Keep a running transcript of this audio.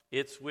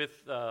It's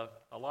with a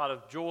lot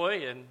of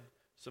joy and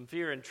some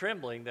fear and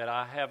trembling that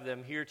I have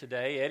them here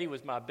today. Eddie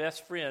was my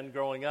best friend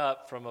growing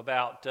up from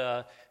about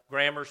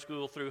grammar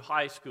school through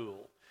high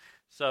school.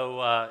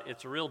 So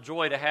it's a real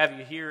joy to have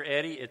you here,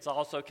 Eddie. It's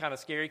also kind of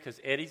scary because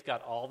Eddie's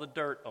got all the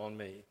dirt on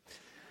me.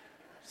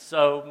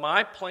 So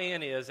my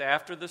plan is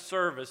after the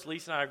service,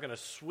 Lisa and I are going to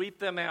sweep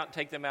them out and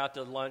take them out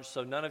to lunch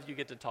so none of you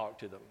get to talk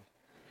to them.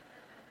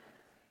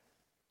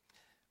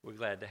 We're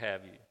glad to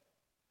have you.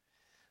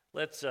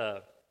 Let's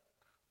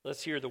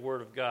hear the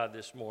Word of God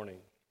this morning.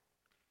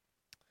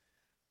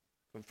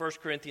 From 1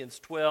 Corinthians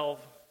 12,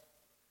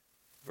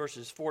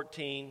 verses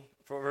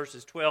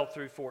 12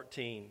 through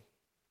 14.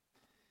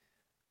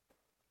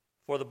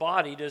 For the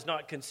body does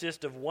not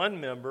consist of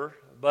one member,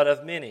 but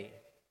of many.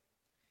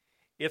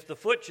 If the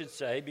foot should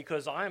say,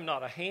 because I am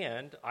not a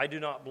hand, I do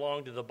not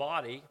belong to the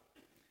body,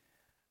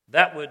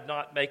 that would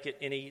not make it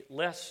any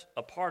less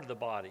a part of the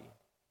body.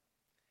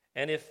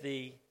 And if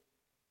the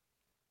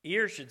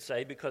ear should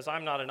say, because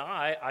I'm not an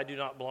eye, I do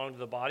not belong to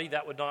the body,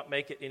 that would not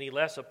make it any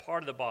less a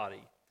part of the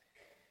body.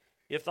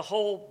 If the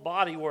whole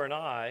body were an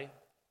eye,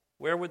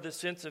 where would the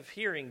sense of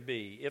hearing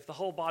be? If the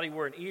whole body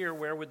were an ear,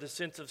 where would the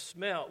sense of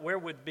smell? Where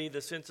would be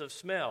the sense of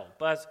smell?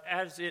 But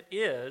as it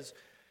is,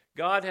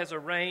 God has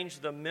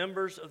arranged the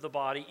members of the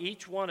body,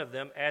 each one of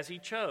them, as He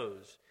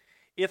chose.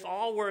 If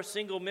all were a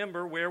single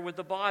member, where would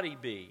the body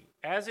be?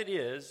 As it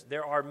is,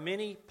 there are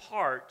many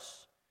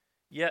parts,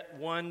 yet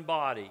one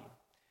body.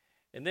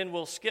 And then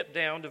we'll skip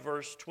down to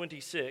verse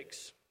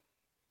 26.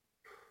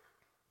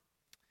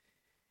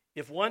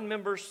 If one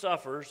member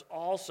suffers,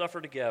 all suffer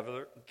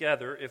together.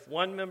 If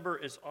one member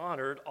is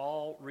honored,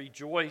 all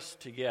rejoice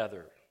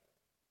together.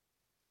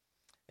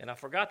 And I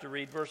forgot to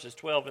read verses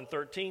 12 and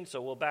 13, so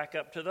we'll back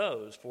up to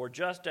those. For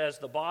just as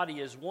the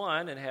body is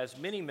one and has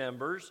many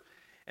members,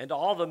 and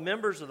all the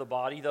members of the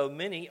body, though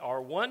many,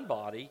 are one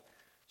body,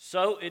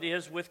 so it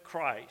is with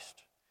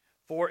Christ.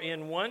 For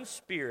in one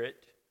Spirit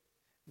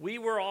we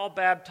were all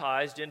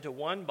baptized into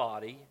one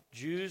body,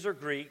 Jews or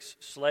Greeks,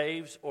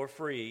 slaves or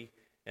free,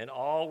 and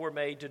all were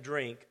made to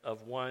drink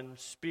of one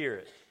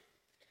Spirit.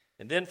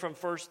 And then from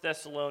 1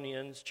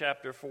 Thessalonians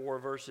chapter 4,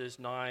 verses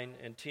 9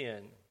 and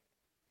 10.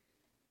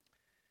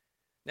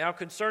 Now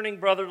concerning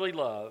brotherly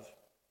love,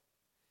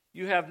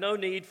 you have no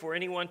need for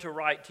anyone to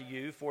write to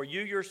you, for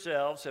you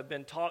yourselves have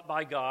been taught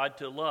by God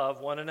to love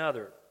one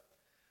another.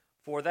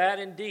 For that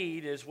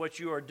indeed is what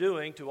you are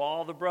doing to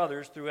all the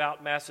brothers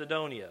throughout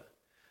Macedonia.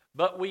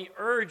 But we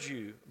urge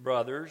you,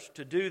 brothers,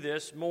 to do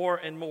this more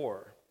and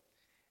more,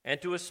 and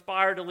to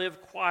aspire to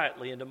live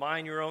quietly and to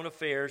mind your own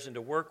affairs and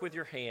to work with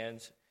your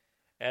hands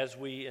as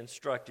we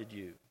instructed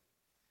you.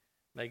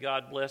 May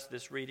God bless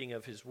this reading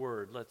of His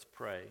Word. Let's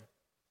pray.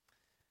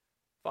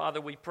 Father,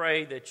 we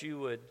pray that you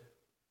would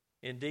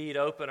indeed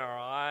open our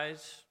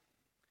eyes,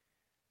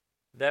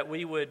 that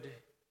we would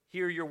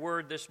hear your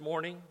Word this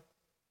morning,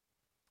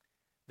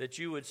 that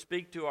you would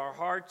speak to our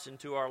hearts and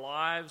to our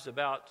lives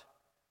about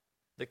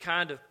the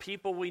kind of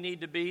people we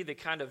need to be, the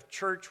kind of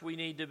church we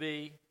need to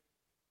be,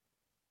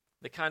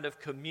 the kind of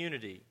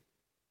community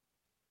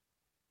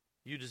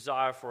you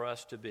desire for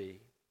us to be.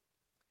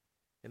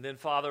 And then,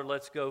 Father,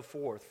 let's go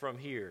forth from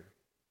here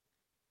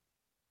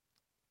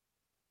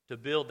to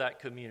build that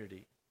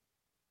community,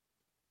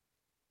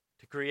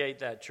 to create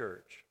that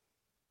church,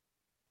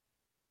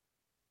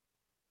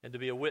 and to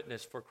be a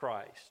witness for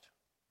Christ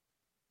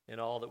in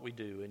all that we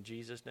do. In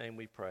Jesus' name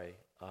we pray.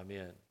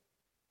 Amen.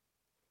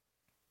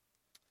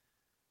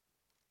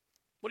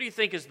 What do you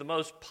think is the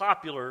most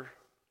popular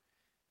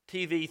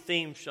TV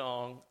theme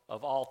song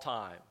of all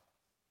time?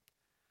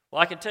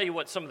 Well, I can tell you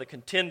what some of the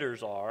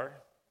contenders are.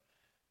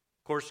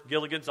 Of course,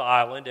 Gilligan's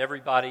Island.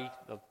 Everybody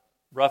of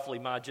roughly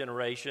my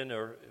generation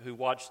or who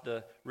watched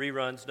the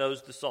reruns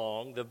knows the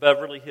song. The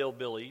Beverly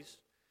Hillbillies,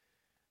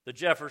 the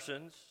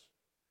Jeffersons,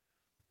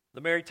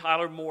 the Mary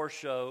Tyler Moore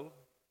Show,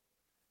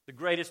 The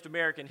Greatest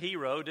American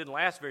Hero. Didn't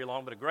last very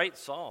long, but a great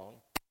song.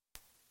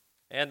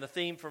 And the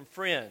theme from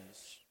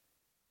Friends.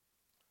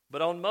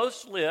 But on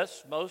most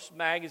lists, most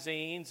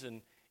magazines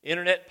and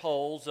internet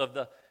polls of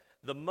the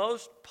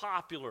most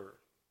popular,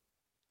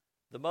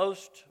 the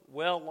most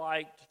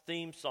well-liked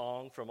theme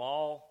song from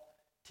all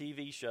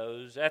TV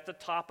shows, at the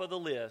top of the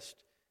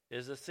list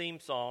is a theme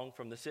song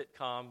from the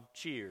sitcom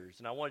Cheers.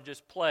 And I want to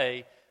just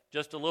play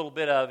just a little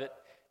bit of it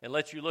and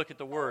let you look at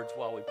the words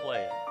while we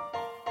play it.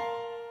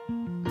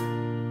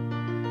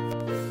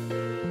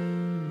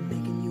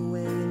 Making your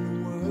way in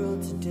the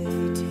world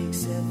today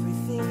takes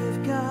everything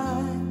you've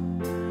got.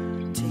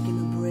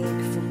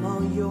 From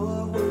all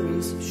your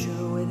worries, I'm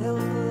sure it help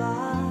a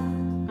lot.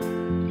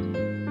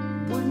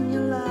 Wouldn't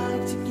you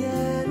like to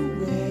get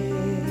away?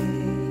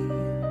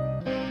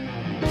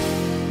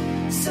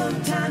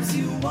 Sometimes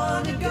you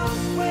want to go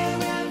where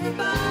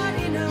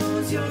everybody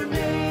knows your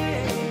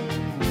name,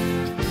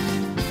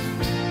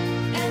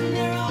 and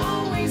there are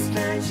always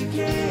plans you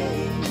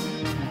gain.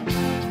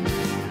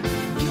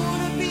 You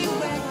want to be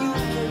where you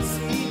can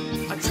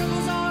see our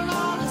troubles are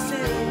all the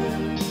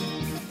same.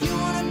 You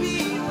want to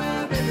be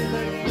where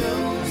everybody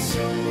knows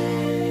your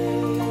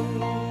name.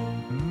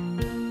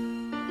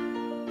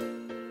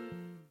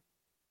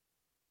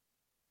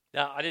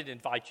 Now, I didn't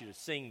invite you to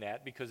sing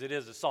that because it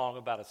is a song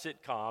about a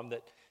sitcom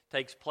that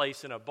takes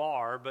place in a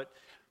bar, but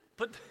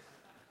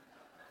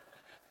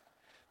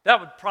that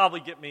would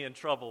probably get me in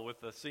trouble with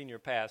the senior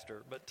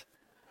pastor, but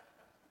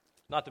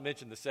not to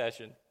mention the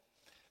session.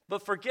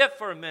 But forget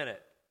for a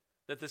minute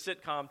that the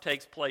sitcom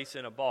takes place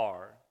in a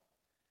bar.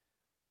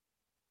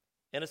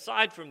 And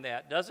aside from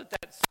that, doesn't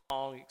that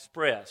song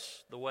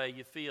express the way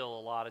you feel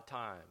a lot of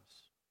times?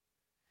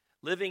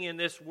 Living in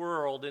this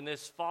world, in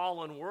this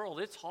fallen world,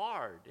 it's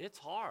hard. It's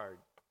hard.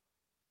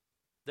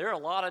 There are a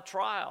lot of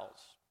trials.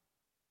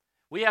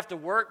 We have to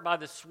work by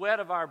the sweat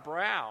of our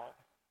brow.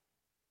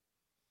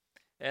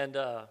 And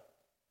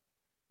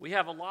we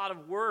have a lot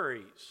of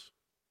worries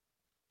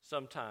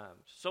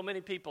sometimes. So many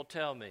people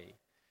tell me,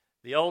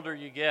 the older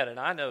you get, and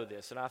I know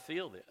this and I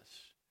feel this,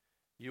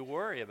 you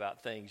worry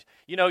about things.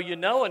 You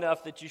know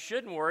enough that you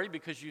shouldn't worry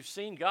because you've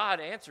seen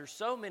God answer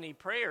so many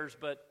prayers,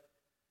 but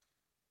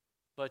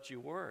you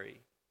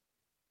worry.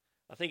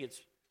 I think it's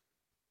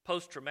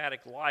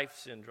post-traumatic life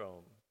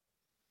syndrome.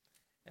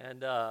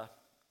 And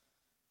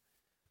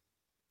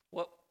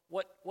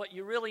what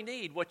you really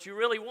need, what you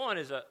really want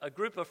is a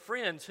group of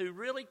friends who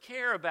really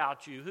care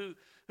about you,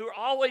 who are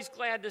always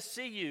glad to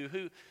see you,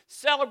 who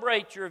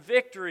celebrate your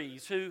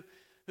victories, who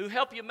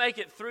help you make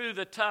it through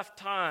the tough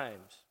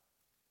times.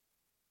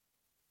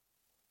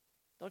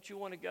 Don't you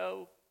want to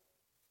go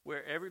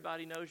where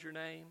everybody knows your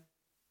name?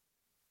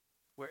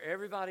 Where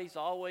everybody's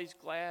always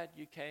glad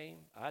you came?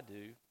 I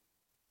do.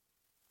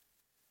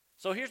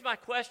 So here's my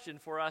question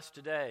for us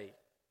today.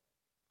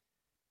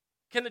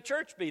 Can the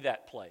church be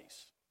that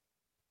place?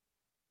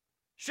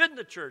 Shouldn't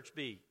the church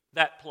be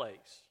that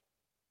place?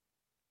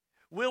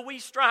 Will we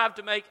strive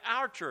to make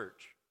our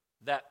church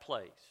that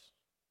place?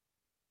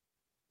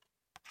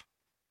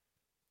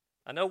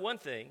 I know one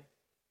thing.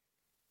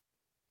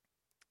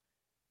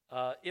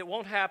 It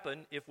won't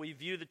happen if we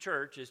view the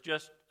church as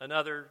just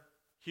another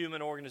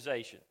human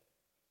organization.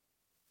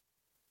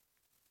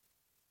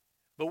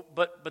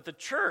 But the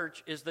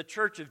church is the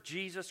church of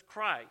Jesus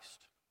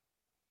Christ.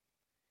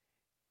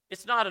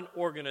 It's not an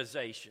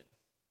organization.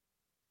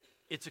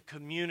 It's a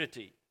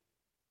community.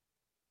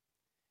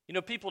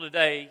 People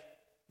today,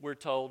 we're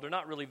told, they're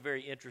not really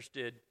very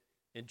interested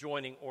in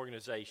joining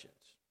organizations.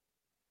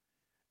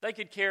 They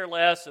could care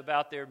less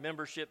about their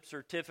membership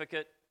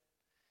certificate.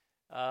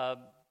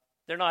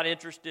 They're not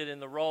interested in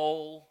the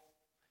role.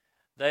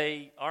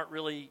 They aren't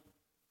really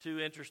too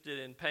interested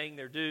in paying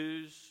their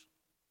dues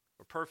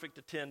or perfect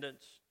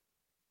attendance.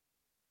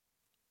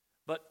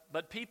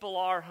 But people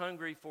are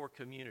hungry for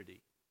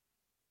community.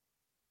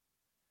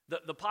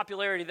 The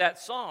popularity of that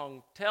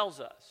song tells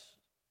us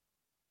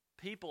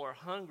people are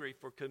hungry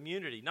for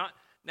community. Not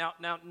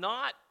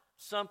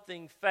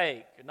something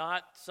fake,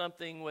 not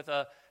something with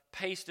a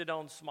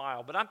pasted-on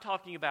smile, but I'm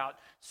talking about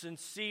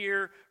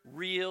sincere,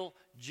 real,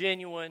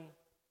 genuine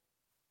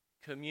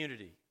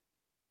community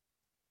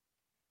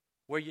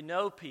where you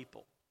know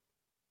people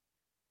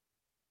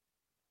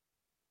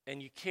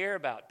and you care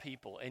about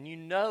people and you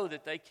know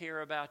that they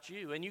care about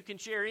you and you can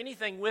share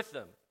anything with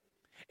them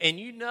and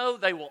you know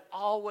they will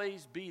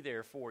always be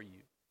there for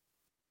you.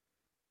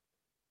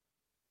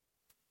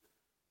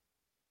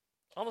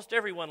 Almost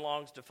everyone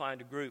longs to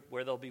find a group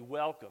where they'll be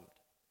welcomed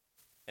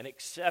and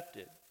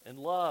accepted and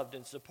loved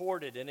and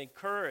supported and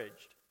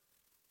encouraged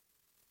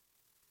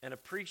and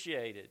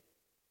appreciated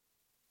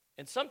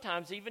and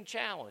sometimes even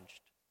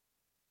challenged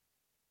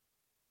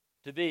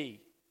to be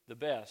the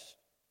best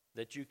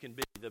that you can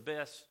be, the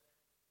best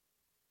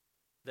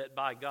that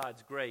by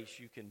God's grace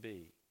you can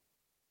be.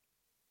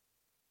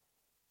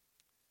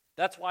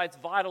 That's why it's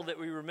vital that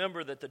we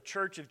remember that the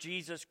church of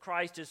Jesus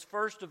Christ is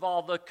first of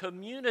all the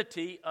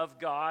community of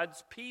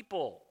God's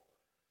people.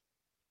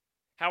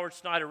 Howard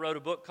Snyder wrote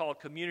a book called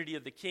Community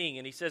of the King,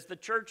 and he says the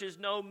church is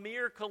no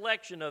mere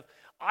collection of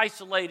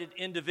isolated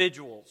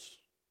individuals.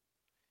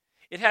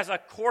 It has a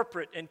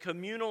corporate and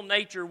communal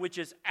nature which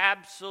is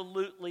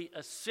absolutely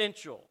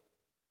essential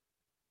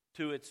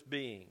to its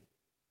being.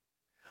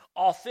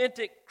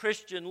 Authentic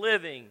Christian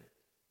living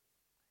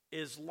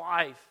is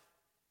life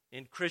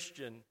in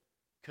Christian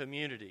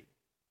community.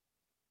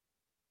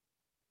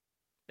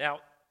 Now,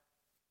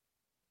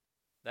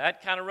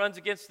 that kind of runs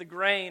against the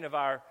grain of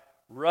our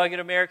rugged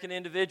American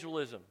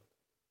individualism.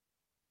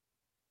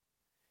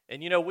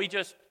 And we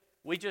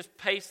just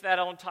paste that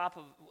on top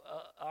of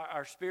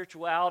our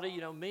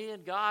spirituality. Me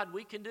and God,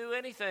 we can do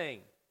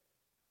anything.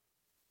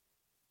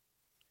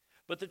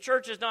 But the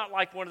church is not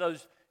like one of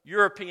those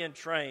European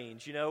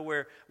trains,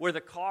 where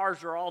the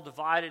cars are all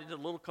divided into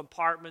little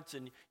compartments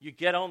and you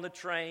get on the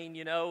train,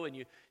 and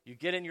you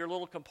get in your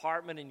little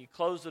compartment and you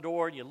close the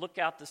door and you look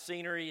out the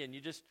scenery and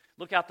you just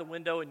look out the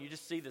window and you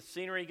just see the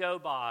scenery go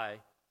by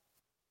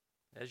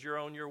as you're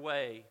on your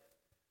way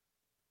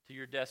to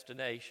your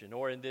destination,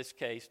 or in this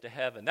case, to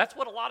heaven. That's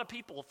what a lot of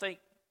people think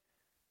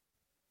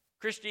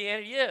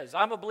Christianity is.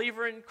 I'm a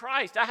believer in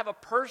Christ. I have a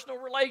personal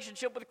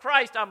relationship with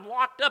Christ. I'm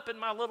locked up in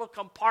my little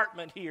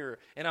compartment here,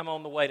 and I'm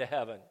on the way to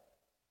heaven.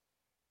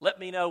 Let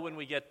me know when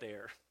we get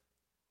there.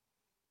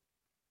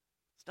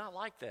 It's not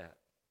like that.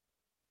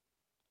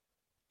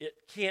 It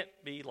can't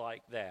be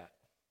like that.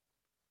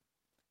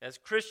 As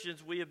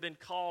Christians, we have been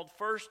called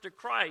first to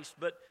Christ,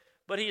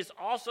 but He has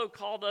also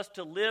called us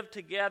to live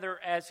together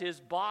as His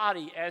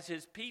body, as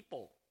His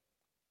people.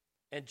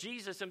 And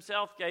Jesus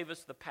Himself gave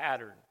us the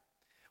pattern.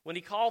 When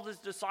He called His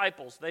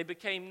disciples, they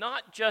became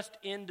not just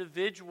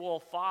individual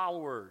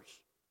followers,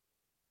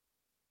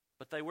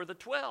 but they were the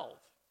 12.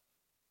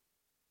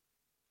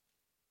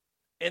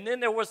 And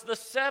then there was the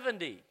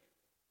 70.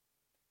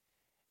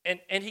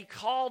 And He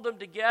called them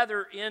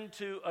together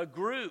into a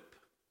group.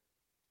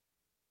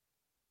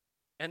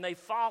 And they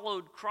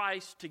followed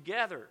Christ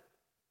together.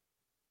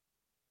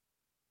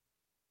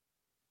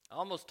 I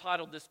almost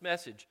titled this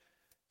message,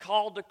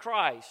 Called to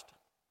Christ,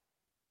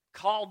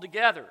 Called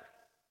Together.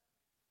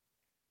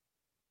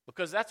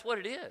 Because that's what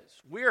it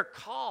is. We're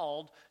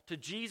called to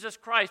Jesus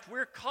Christ.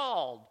 We're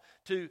called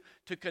to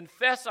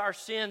confess our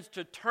sins,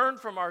 to turn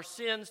from our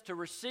sins, to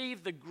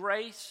receive the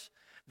grace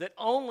that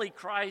only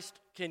Christ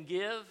can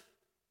give.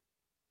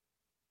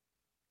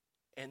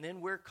 And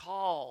then we're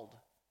called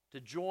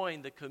to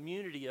join the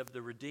community of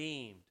the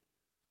redeemed,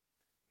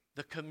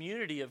 the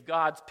community of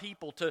God's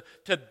people,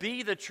 to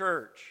be the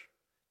church,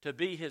 to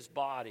be His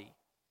body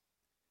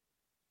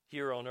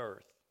here on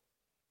earth.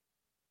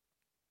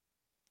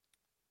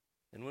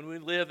 And when we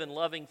live in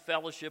loving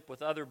fellowship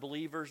with other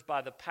believers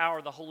by the power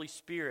of the Holy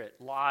Spirit,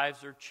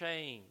 lives are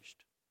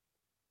changed.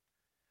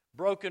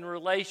 Broken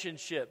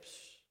relationships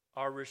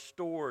are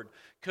restored.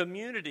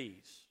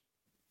 Communities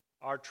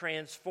are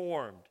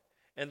transformed.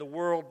 And the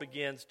world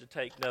begins to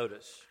take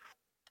notice.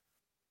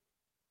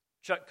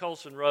 Chuck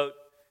Colson wrote,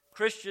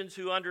 Christians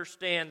who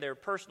understand their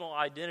personal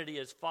identity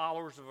as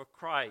followers of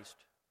Christ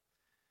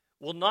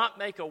will not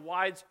make a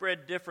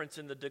widespread difference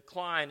in the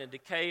decline and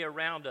decay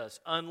around us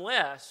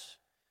unless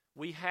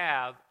we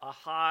have a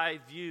high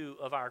view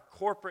of our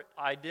corporate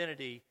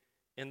identity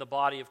in the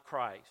body of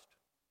Christ.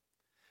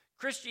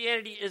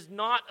 Christianity is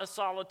not a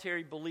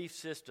solitary belief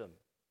system.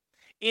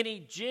 Any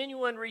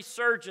genuine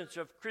resurgence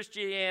of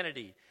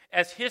Christianity,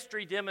 as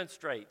history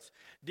demonstrates,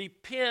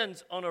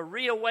 depends on a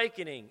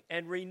reawakening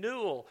and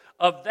renewal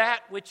of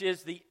that which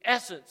is the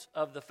essence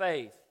of the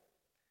faith.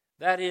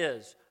 That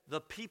is,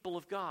 the people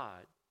of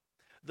God,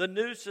 the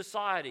new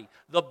society,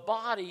 the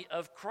body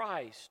of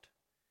Christ,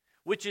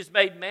 which is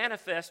made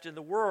manifest in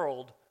the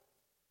world,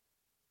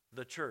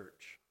 the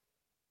church.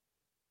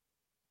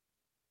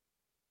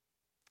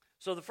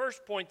 So the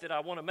first point that I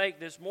want to make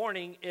this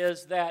morning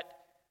is that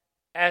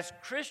as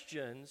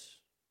Christians,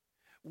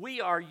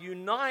 we are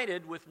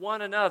united with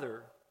one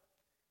another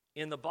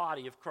in the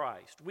body of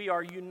Christ. We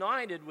are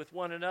united with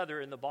one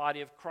another in the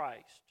body of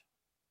Christ.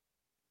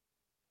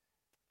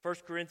 1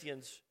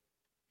 Corinthians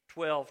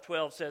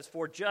 12:12 says,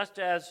 For just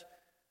as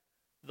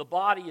the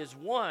body is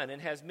one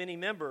and has many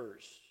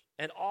members,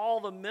 and all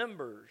the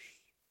members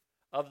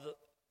of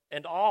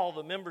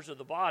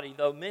the body,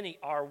 though many,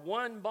 are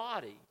one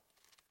body,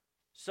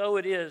 so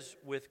it is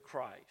with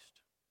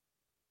Christ.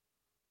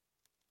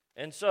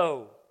 And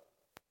so,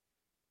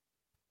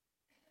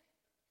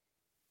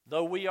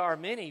 though we are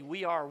many,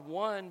 we are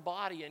one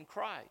body in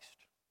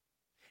Christ.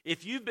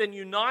 If you've been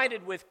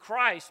united with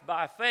Christ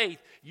by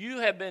faith, you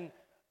have been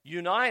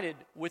united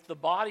with the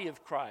body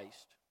of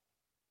Christ.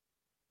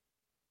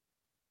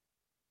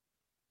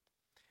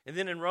 And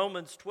then in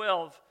Romans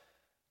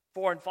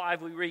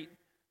 12:4-5, we read,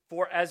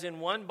 For as in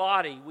one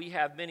body we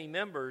have many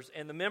members,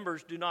 and the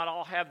members do not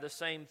all have the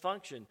same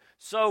function.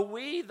 So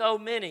we, though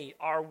many,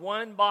 are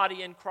one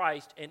body in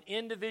Christ, and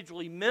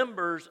individually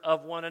members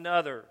of one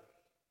another.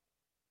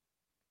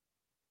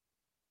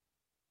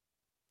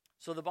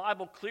 So the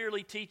Bible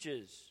clearly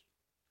teaches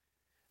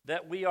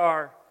that we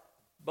are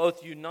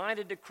both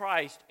united to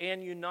Christ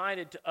and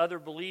united to other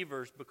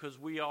believers because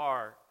we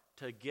are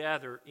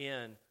together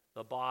in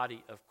the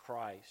body of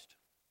Christ.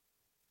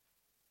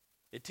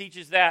 It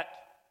teaches that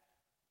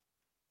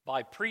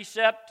by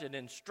precept and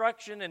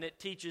instruction, and it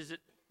teaches it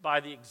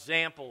by the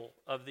example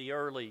of the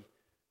early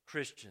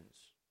Christians.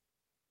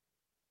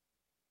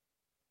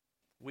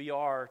 We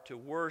are to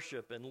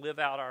worship and live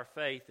out our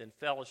faith in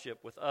fellowship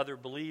with other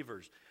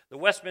believers. The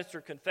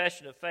Westminster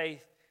Confession of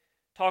Faith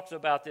talks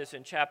about this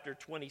in chapter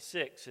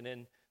 26, and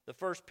in the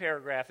first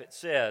paragraph it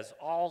says,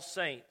 All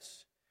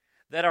saints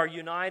that are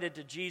united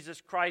to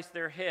Jesus Christ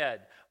their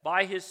head,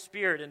 by His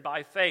Spirit and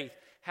by faith,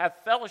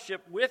 have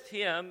fellowship with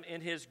Him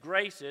in His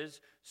graces,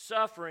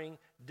 suffering,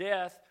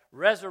 death,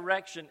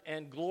 resurrection,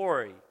 and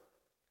glory,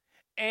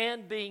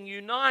 and being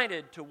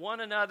united to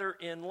one another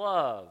in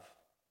love.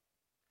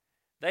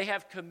 They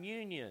have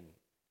communion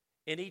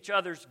in each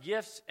other's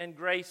gifts and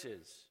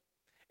graces,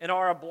 and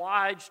are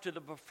obliged to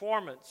the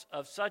performance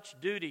of such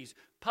duties,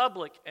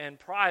 public and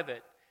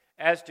private,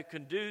 as to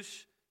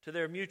conduce to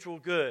their mutual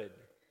good,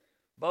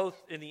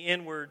 both in the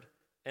inward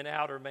and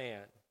outer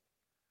man.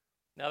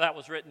 Now, that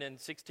was written in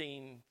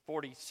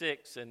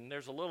 1646, and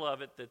there's a little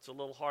of it that's a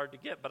little hard to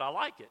get, but I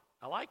like it.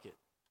 I like it.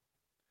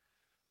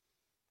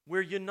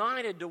 We're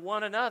united to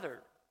one another.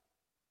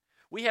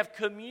 We have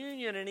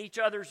communion in each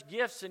other's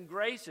gifts and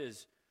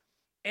graces,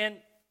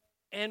 and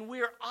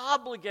we're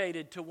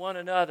obligated to one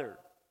another.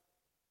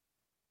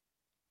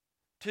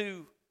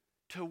 to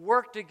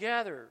work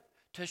together,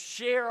 to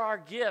share our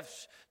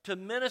gifts, to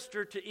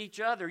minister to each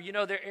other. You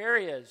know, there are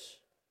areas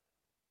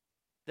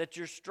that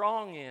you're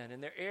strong in,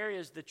 and there are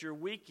areas that you're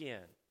weak in.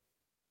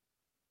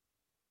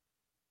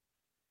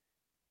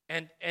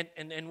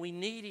 And we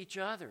need each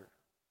other.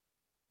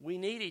 We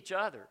need each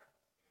other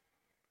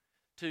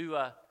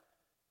to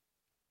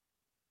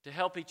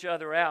help each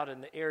other out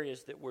in the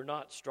areas that we're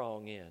not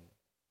strong in.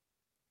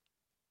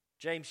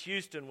 James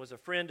Houston was a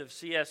friend of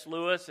C.S.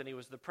 Lewis, and he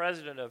was the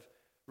president of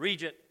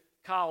Regent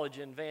College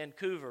in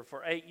Vancouver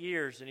for 8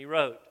 years, and he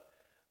wrote,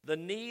 "The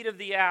need of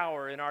the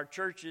hour in our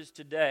churches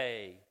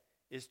today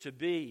is to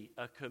be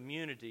a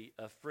community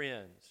of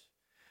friends,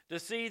 to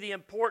see the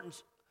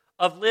importance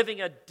of living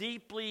a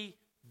deeply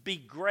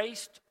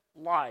begraced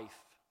life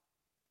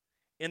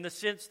in the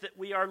sense that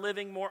we are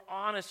living more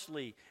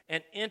honestly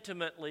and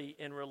intimately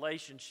in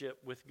relationship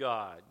with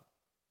God.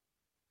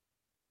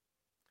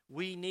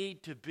 We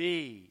need to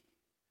be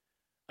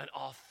an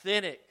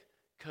authentic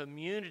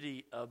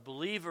community of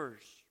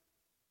believers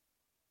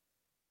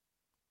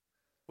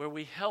where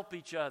we help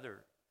each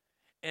other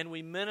and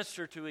we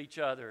minister to each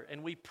other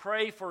and we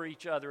pray for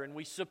each other and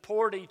we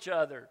support each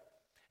other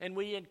and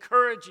we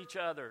encourage each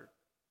other.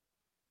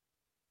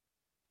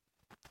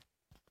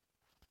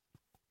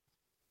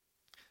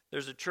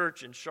 There's a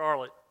church in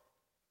Charlotte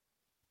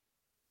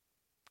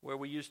where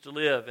we used to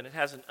live, and it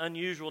has an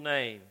unusual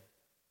name.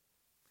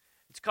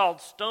 It's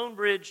called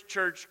Stonebridge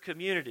Church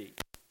Community.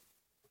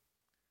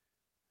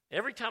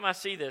 Every time I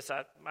see this,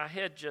 my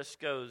head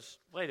just goes,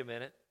 wait a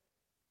minute.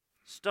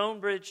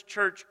 Stonebridge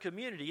Church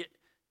Community.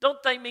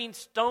 Don't they mean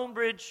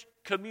Stonebridge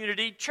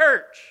Community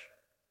Church?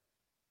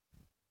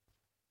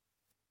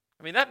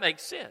 I mean, that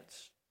makes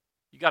sense.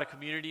 You got a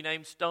community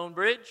named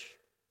Stonebridge.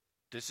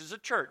 This is a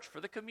church for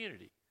the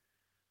community.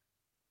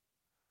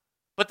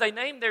 But they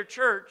named their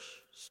church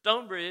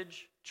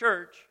Stonebridge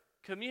Church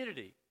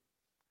Community.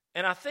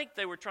 And I think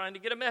they were trying to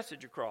get a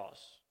message across.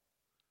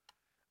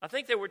 I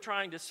think they were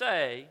trying to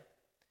say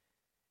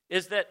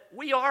is that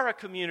we are a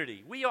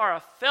community. We are a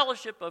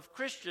fellowship of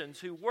Christians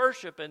who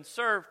worship and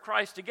serve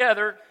Christ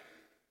together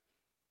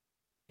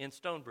in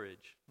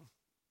Stonebridge.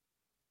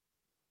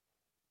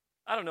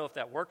 I don't know if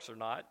that works or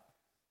not,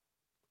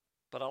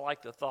 but I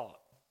like the thought.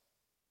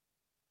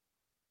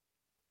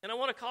 And I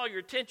want to call your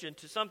attention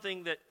to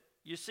something that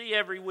you see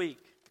every week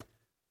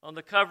on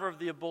the cover of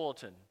the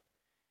bulletin.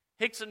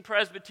 Hickson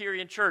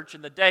Presbyterian Church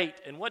and the date,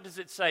 and what does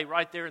it say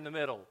right there in the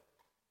middle?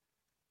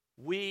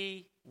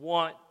 We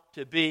want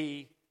to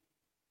be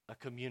a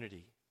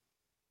community.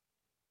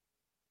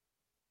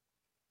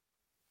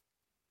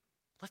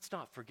 Let's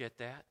not forget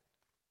that.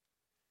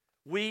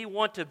 We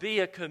want to be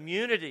a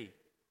community.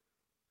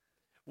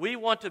 We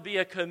want to be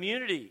a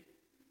community.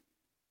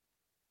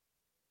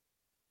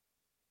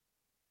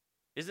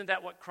 Isn't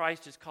that what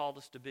Christ has called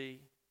us to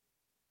be?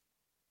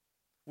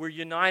 We're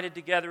united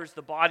together as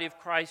the body of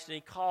Christ, and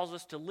He calls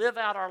us to live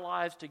out our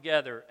lives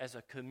together as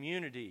a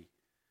community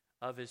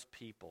of His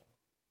people.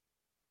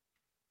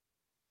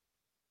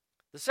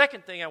 The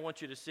second thing I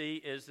want you to see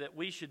is that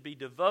we should be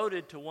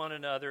devoted to one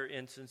another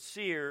in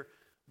sincere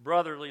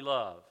brotherly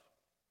love.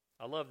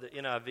 I love the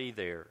NIV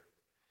there,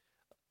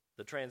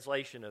 the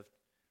translation of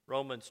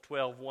Romans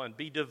 12:1.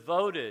 Be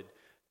devoted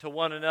to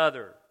one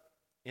another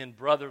in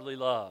brotherly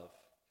love.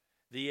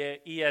 The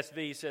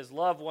ESV says,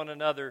 love one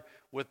another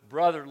with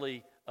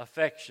brotherly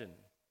affection.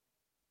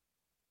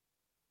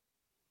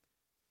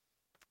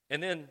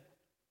 And then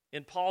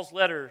in Paul's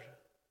letter,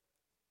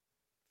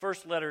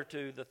 first letter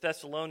to the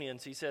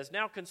Thessalonians, he says,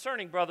 now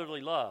concerning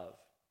brotherly love,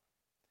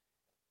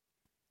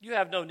 you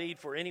have no need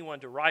for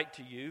anyone to write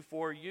to you,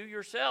 for you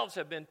yourselves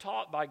have been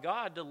taught by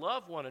God to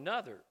love one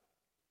another.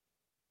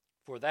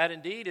 For that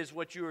indeed is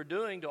what you are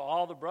doing to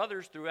all the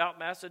brothers throughout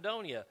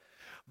Macedonia.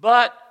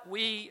 But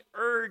we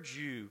urge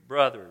you,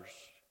 brothers,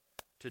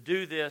 to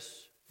do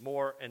this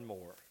more and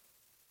more.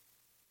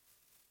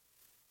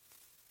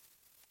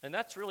 And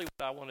that's really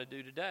what I want to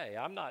do today.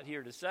 I'm not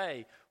here to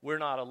say we're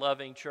not a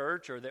loving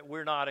church or that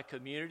we're not a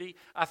community.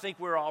 I think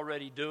we're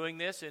already doing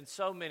this in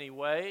so many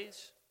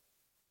ways.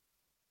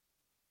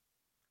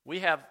 We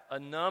have a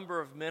number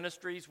of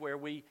ministries where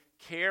we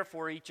care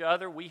for each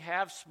other. We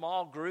have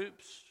small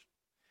groups.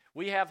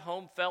 We have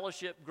home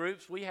fellowship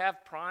groups. We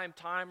have prime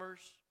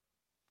timers.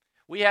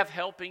 We have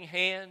helping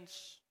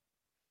hands.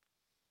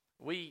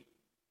 We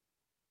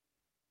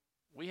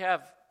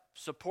have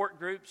support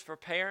groups for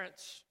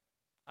parents.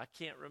 I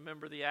can't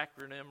remember the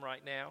acronym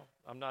right now.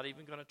 I'm not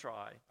even going to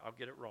try. I'll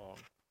get it wrong.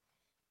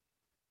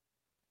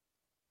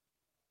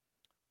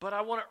 But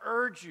I want to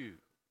urge you.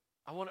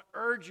 I want to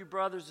urge you,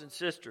 brothers and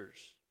sisters,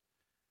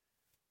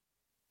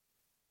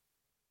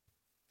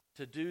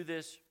 to do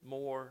this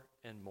more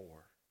and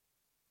more.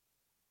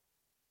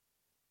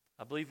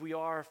 I believe we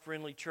are a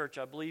friendly church.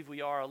 I believe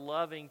we are a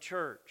loving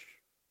church.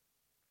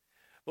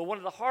 But one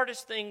of the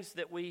hardest things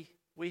that we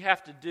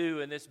have to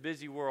do in this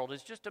busy world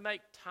is just to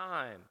make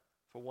time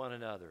for one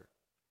another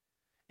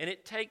And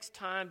it takes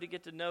time to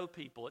get to know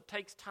people. It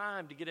takes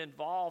time to get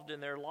involved in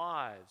their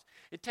lives.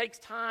 It takes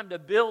time to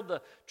build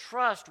the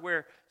trust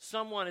where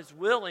someone is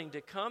willing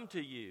to come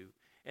to you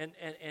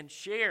and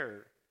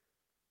share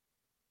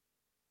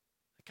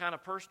a kind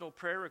of personal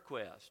prayer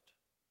request,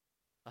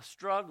 a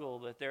struggle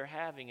that they're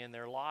having in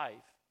their life.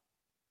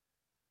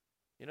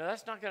 You know,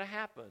 that's not going to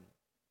happen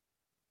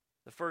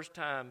the first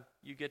time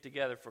you get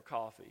together for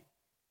coffee.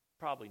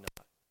 Probably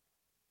not.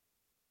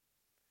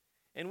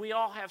 And we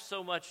all have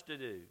so much to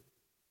do.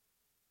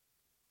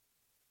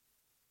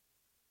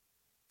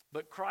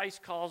 But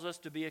Christ calls us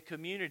to be a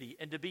community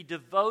and to be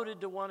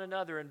devoted to one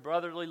another in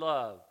brotherly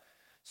love.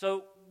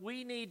 So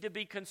we need to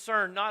be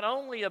concerned not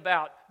only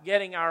about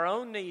getting our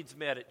own needs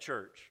met at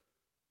church,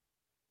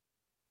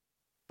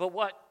 but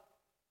what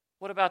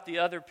about the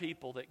other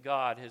people that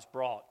God has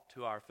brought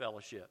to our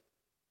fellowship?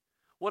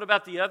 What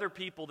about the other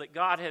people that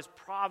God has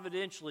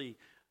providentially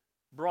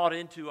brought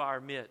into our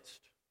midst?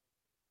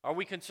 Are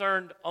we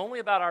concerned only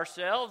about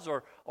ourselves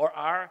or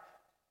our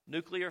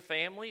nuclear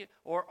family,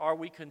 or are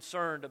we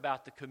concerned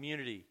about the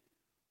community?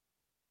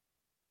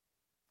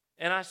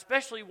 And I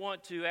especially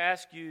want to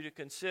ask you to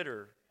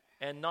consider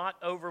and not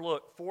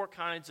overlook 4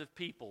 kinds of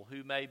people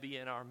who may be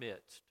in our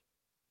midst.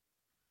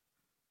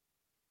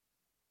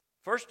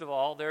 First of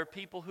all, there are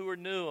people who are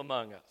new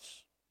among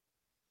us.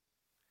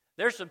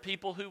 There's some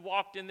people who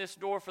walked in this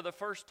door for the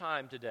first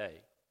time today.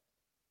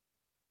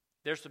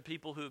 There's some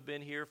people who have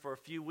been here for a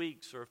few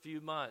weeks or a few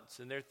months,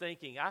 and they're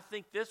thinking, I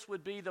think this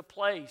would be the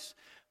place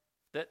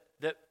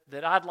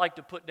that I'd like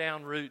to put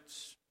down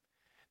roots.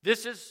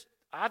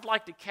 I'd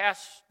like to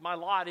cast my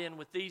lot in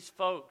with these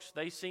folks.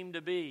 They seem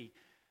to be,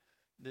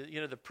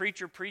 the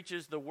preacher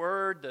preaches the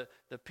word,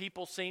 the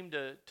people seem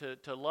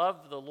to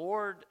love the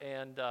Lord,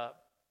 and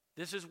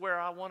this is where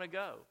I want to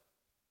go.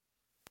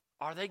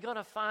 Are they going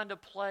to find a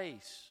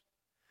place?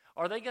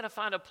 Are they going to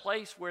find a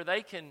place where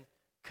they can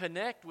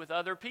connect with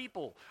other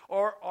people?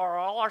 Or are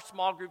all our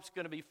small groups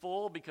going to be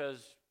full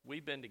because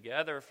we've been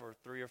together for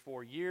 3 or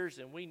 4 years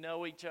and we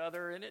know each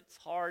other and it's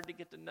hard to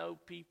get to know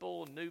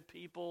people and new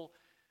people?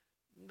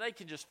 They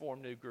can just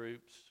form new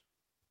groups.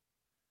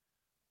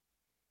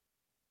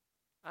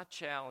 I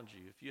challenge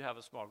you, if you have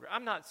a small group.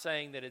 I'm not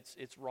saying that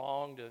it's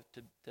wrong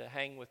to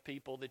hang with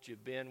people that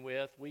you've been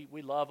with.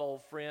 We love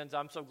old friends.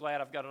 I'm so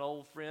glad I've got an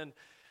old friend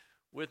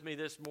with me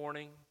this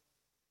morning.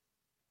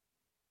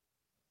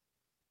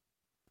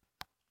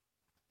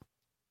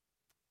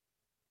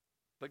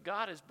 But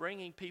God is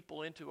bringing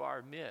people into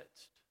our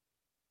midst.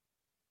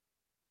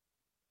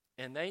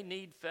 And they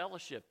need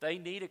fellowship. They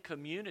need a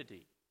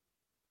community.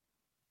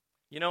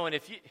 And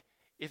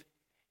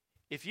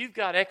if you've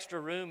got extra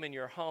room in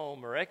your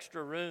home or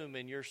extra room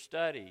in your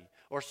study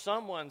or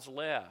someone's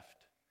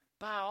left,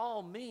 by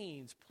all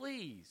means,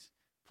 please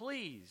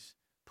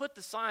put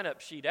the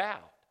sign-up sheet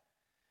out.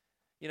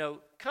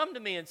 Come to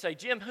me and say,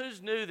 Jim,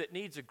 who's new that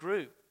needs a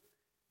group?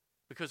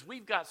 Because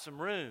we've got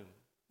some room.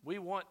 We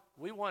want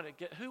to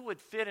get, who would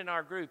fit in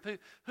our group?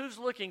 Who's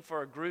looking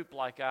for a group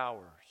like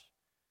ours?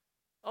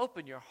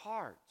 Open your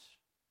hearts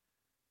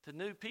to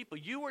new people.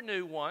 You were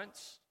new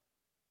once.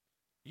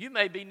 You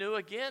may be new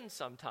again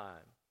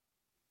sometime.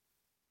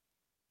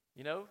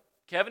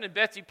 Kevin and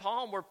Betsy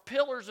Palm were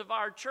pillars of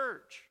our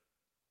church.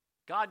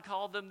 God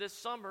called them this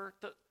summer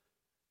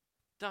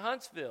to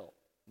Huntsville.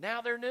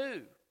 Now they're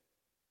new.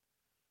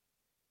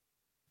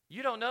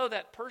 You don't know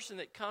that person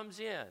that comes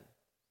in.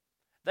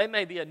 They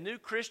may be a new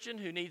Christian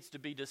who needs to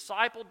be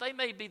discipled. They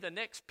may be the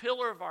next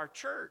pillar of our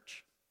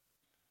church.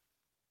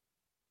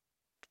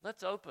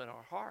 Let's open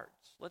our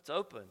hearts. Let's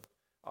open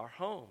our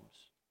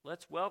homes.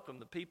 Let's welcome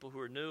the people who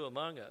are new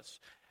among us.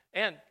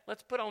 And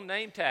let's put on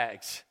name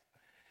tags.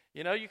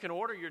 You can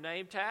order your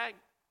name tag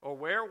or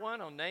wear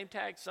one on name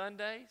tag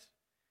Sundays.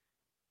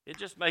 It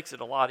just makes it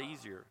a lot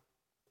easier.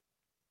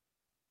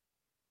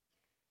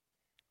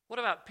 What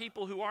about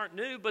people who aren't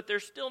new, but they're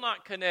still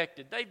not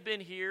connected? They've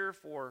been here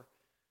for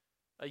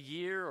a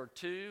year or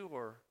 2,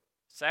 or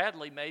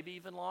sadly, maybe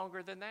even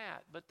longer than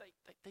that. But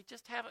they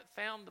just haven't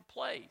found the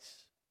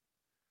place.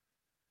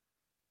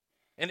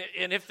 And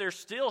if they're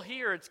still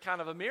here, it's kind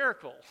of a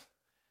miracle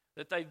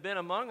that they've been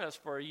among us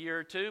for a year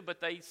or 2, but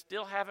they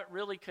still haven't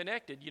really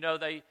connected.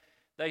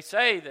 They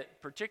say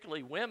that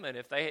particularly women,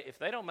 if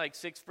they don't make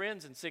 6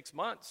 friends in 6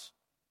 months,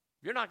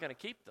 you're not going to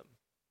keep them.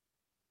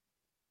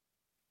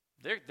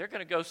 They're going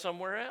to go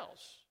somewhere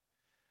else.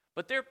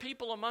 But there are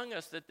people among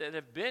us that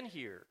have been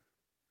here,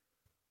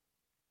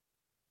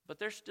 but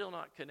they're still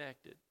not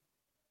connected.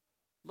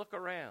 Look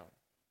around.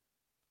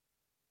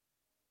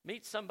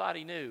 Meet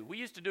somebody new. We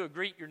used to do a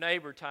greet your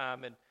neighbor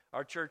time in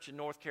our church in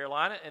North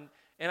Carolina,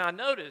 and I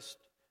noticed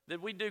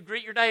that we'd do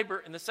greet your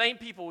neighbor, and the same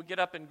people would get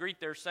up and greet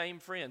their same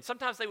friends.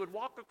 Sometimes they would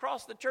walk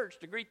across the church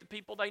to greet the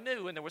people they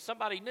knew, and there was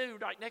somebody new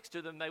right next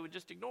to them, they would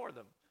just ignore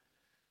them.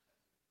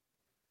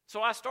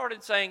 So I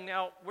started saying,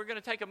 now, we're going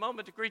to take a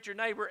moment to greet your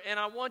neighbor, and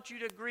I want you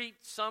to greet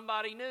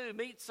somebody new,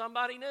 meet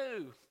somebody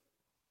new.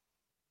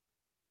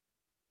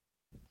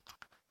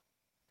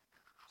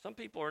 Some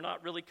people are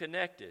not really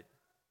connected.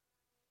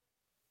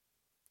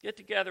 Get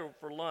together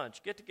for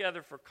lunch. Get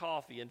together for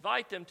coffee.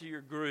 Invite them to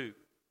your group.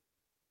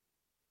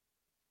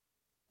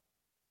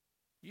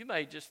 You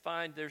may just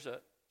find there's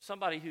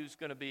somebody who's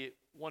going to be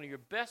one of your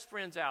best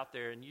friends out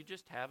there and you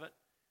just haven't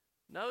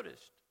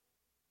noticed.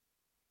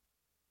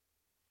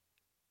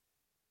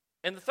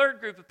 And the third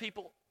group of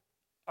people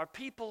are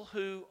people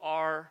who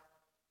are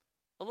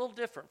a little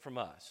different from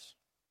us.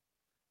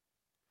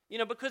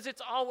 Because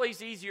it's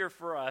always easier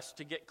for us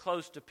to get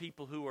close to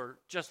people who are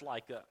just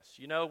like us.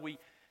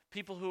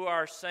 People who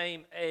are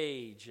same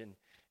age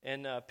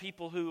and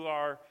people who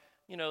are,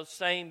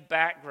 same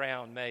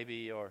background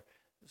maybe, or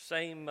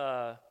same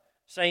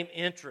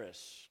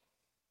interests.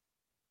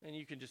 And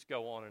you can just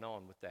go on and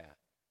on with that.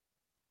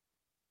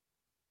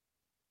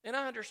 And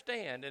I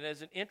understand, and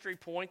as an entry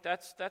point,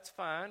 that's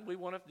fine. We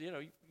want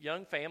to,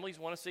 young families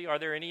want to see, are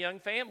there any young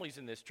families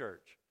in this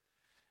church?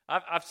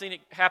 I've seen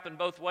it happen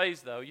both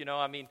ways, though.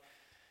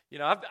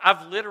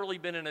 I've literally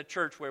been in a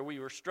church where we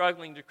were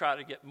struggling to try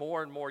to get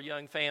more and more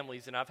young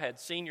families, and I've had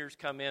seniors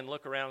come in,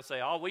 look around, and say,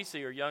 all we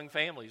see are young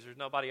families. There's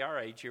nobody our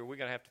age here. We're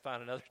going to have to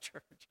find another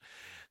church.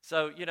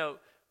 So,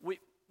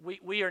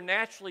 we are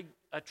naturally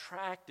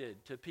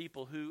attracted to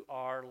people who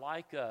are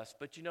like us.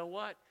 But you know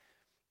what?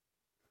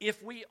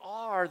 If we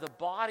are the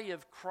body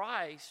of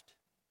Christ,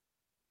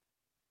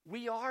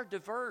 we are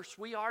diverse.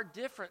 We are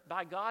different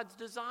by God's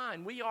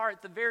design. We are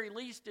at the very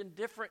least in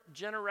different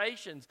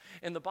generations.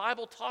 And the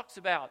Bible talks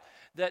about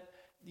that,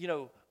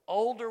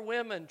 older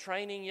women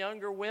training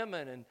younger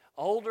women and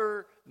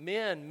older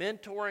men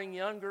mentoring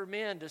younger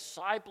men,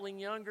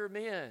 discipling younger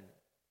men.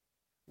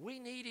 We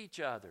need each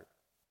other.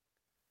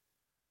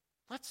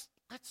 Let's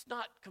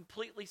not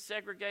completely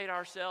segregate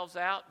ourselves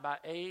out by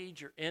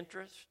age or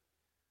interest.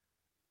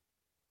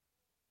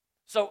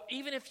 So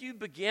even if you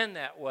begin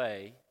that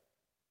way,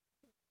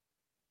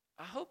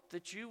 I hope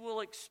that you will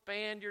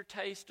expand your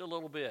taste a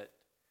little bit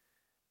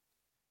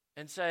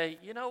and say,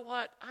 you know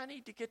what, I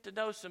need to get to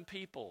know some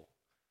people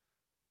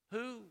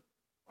who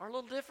are a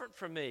little different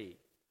from me,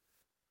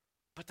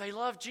 but they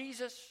love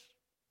Jesus.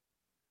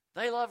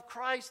 They love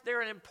Christ.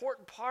 They're an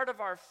important part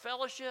of our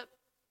fellowship.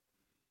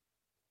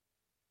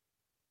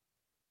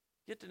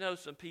 Get to know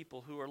some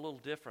people who are a little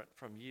different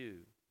from you.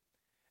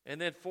 And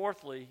then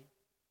fourthly,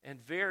 and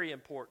very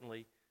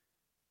importantly,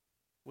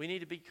 we need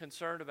to be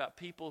concerned about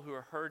people who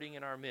are hurting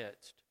in our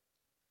midst.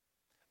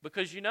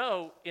 Because in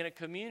a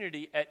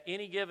community at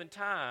any given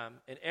time,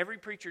 and every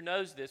preacher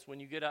knows this when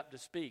you get up to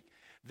speak,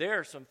 there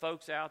are some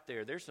folks out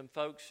there, there's some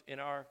folks in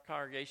our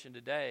congregation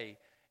today,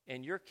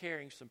 and you're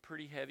carrying some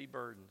pretty heavy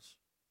burdens.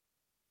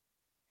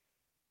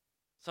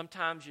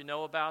 Sometimes you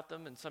know about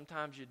them and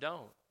sometimes you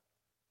don't.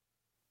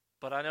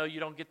 But I know you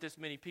don't get this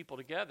many people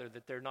together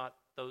that they're not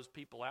those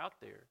people out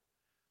there.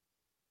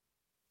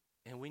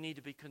 And we need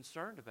to be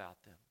concerned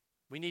about them.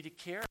 We need to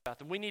care about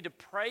them. We need to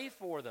pray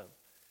for them.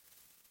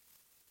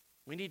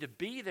 We need to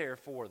be there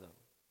for them.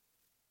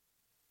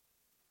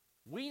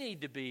 We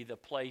need to be the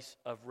place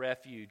of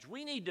refuge.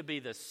 We need to be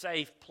the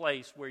safe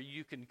place where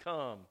you can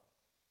come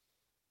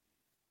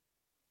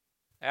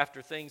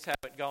after things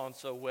haven't gone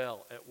so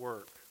well at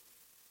work.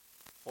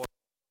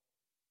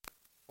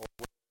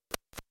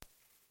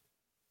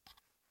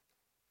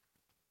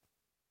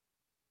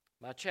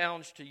 My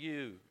challenge to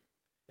you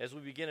as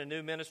we begin a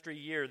new ministry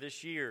year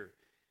this year,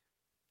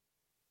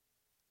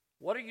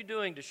 what are you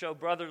doing to show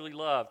brotherly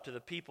love to the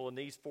people in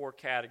these 4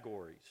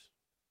 categories?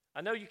 I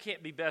know you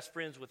can't be best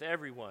friends with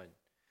everyone,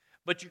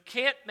 but you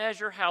can't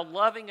measure how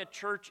loving a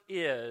church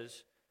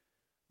is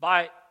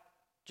by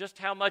just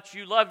how much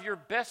you love your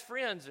best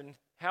friends and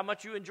how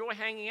much you enjoy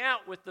hanging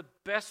out with the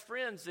best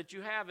friends that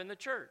you have in the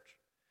church.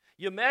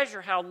 You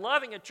measure how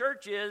loving a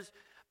church is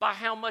by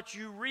how much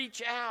you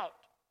reach out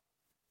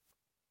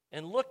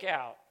and look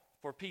out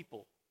for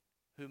people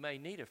who may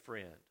need a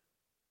friend.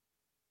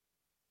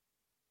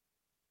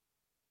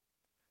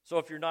 So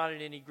if you're not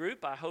in any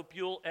group, I hope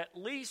you'll at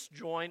least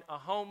join a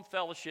home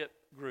fellowship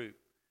group.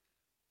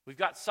 We've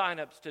got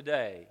sign-ups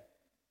today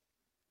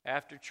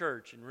after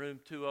church in room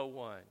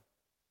 201.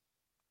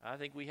 I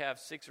think we have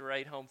 6 or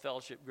 8 home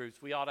fellowship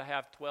groups. We ought to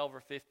have 12 or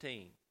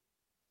 15.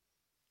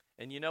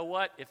 And you know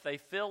what? If they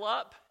fill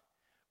up,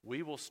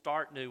 we will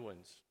start new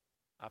ones.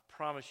 I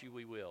promise you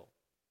we will.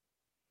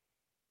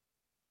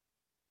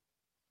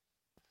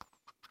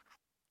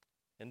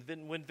 And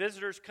then when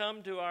visitors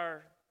come to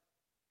our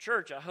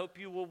church, I hope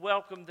you will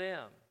welcome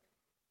them.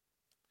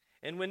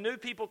 And when new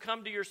people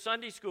come to your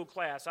Sunday school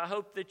class, I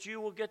hope that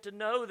you will get to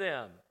know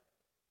them.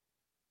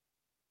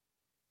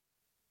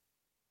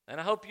 And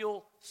I hope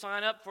you'll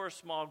sign up for a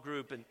small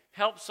group and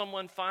help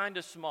someone find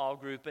a small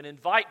group and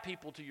invite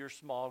people to your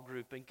small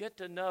group and get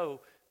to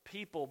know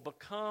people.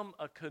 Become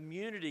a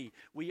community.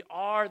 We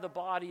are the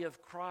body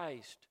of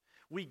Christ.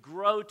 We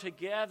grow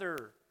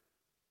together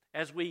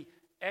as we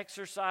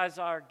exercise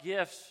our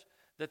gifts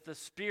that the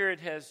Spirit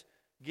has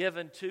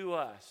given to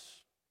us.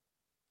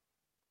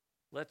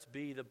 Let's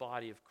be the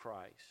body of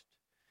Christ.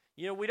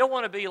 We don't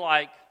want to be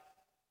like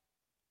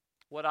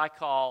what I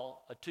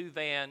call a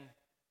 2-van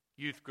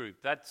youth group.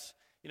 That's,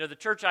 the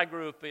church I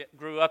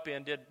grew up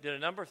in did a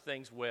number of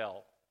things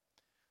well.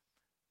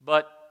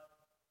 But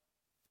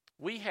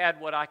we had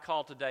what I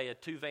call today a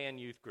two-van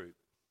youth group.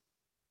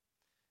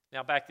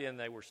 Now, back then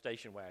they were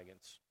station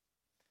wagons.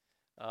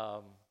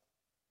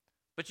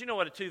 But you know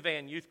what a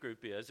two-van youth group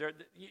is.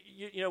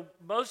 You know,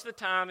 most of the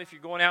time if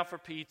you're going out for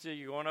pizza,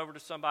 you're going over to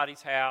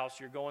somebody's house,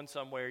 you're going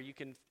somewhere,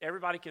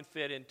 everybody can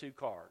fit in two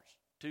cars,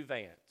 two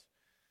vans.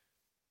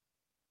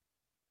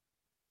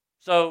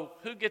 So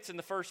who gets in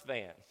the first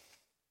van?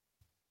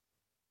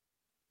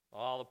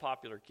 All the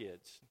popular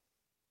kids.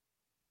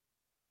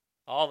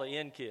 All the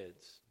in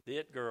kids, the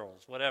it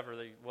girls, whatever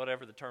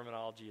the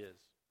terminology is.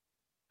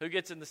 Who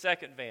gets in the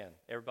second van?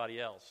 Everybody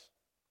else.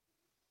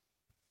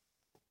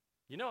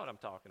 You know what I'm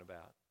talking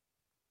about.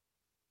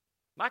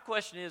 My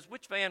question is,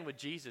 which van would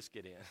Jesus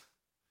get in?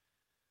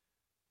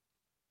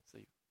 Let's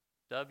see,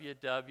 W,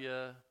 W,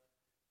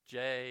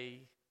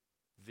 J,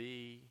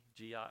 V,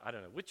 G, I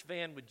don't know. Which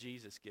van would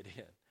Jesus get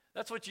in?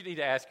 That's what you need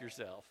to ask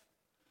yourself.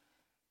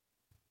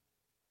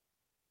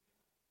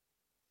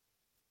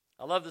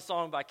 I love the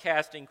song by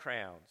Casting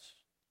Crowns.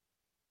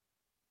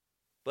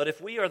 But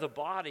if we are the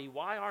body,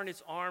 why aren't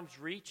his arms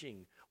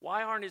reaching?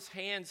 Why aren't his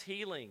hands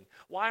healing?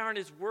 Why aren't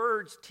his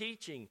words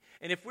teaching?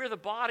 And if we're the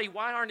body,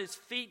 why aren't his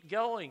feet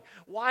going?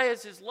 Why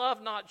is his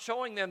love not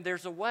showing them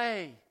there's a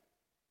way?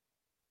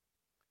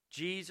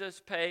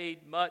 Jesus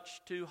paid much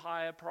too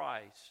high a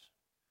price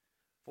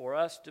for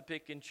us to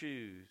pick and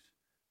choose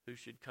who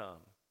should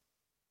come.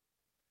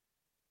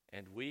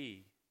 And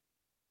we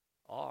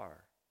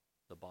are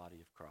the body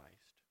of Christ.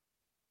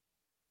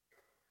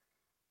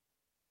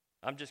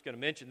 I'm just going to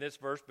mention this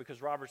verse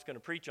because Robert's going to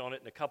preach on it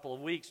in a couple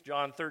of weeks.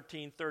 John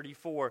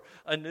 13:34.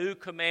 A new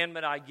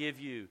commandment I give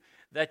you,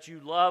 that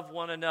you love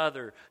one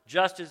another.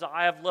 Just as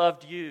I have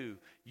loved you,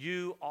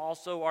 you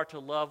also are to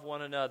love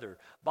one another.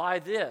 By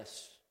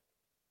this,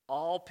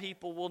 all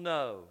people will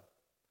know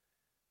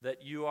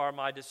that you are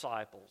my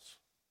disciples,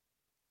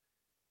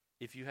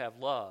 if you have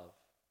love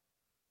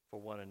for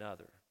one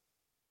another.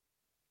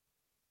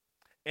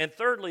 And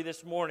thirdly,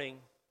 this morning,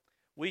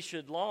 we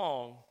should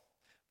long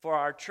for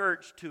our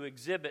church to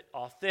exhibit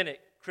authentic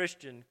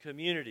Christian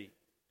community.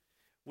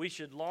 We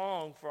should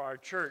long for our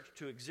church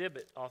to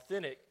exhibit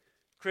authentic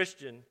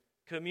Christian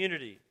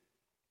community.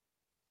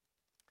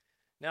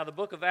 Now, the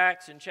book of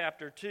Acts in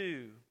chapter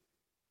 2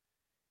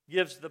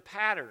 gives the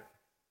pattern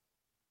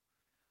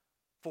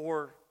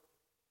for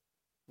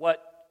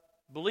what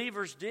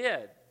believers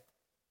did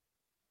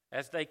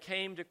as they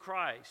came to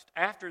Christ,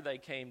 after they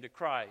came to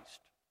Christ.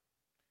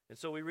 And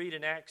so we read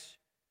in Acts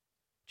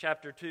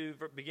chapter 2,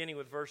 beginning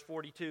with verse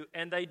 42,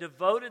 and they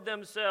devoted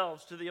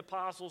themselves to the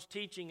apostles'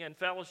 teaching and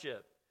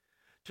fellowship,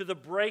 to the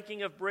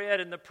breaking of bread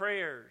and the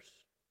prayers.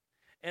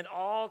 And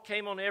all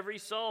came on every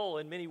soul,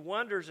 and many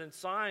wonders and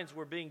signs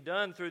were being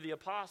done through the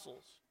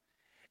apostles.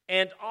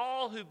 And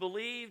all who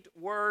believed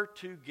were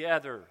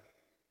together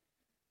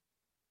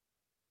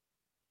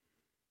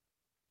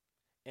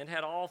and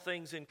had all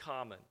things in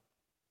common.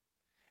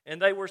 And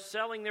they were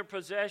selling their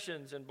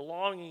possessions and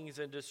belongings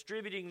and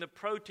distributing the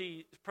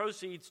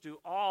proceeds to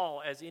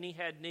all as any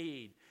had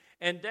need.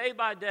 And day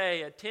by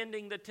day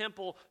attending the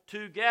temple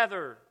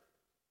together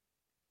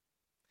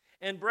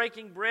and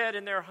breaking bread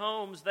in their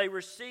homes, they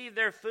received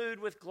their food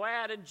with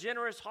glad and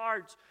generous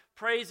hearts,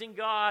 praising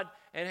God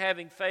and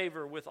having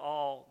favor with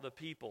all the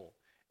people.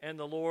 And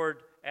the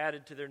Lord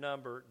added to their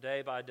number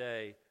day by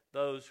day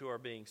those who are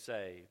being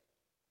saved.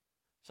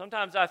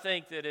 Sometimes I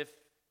think that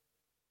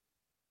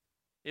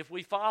if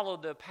we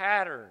followed the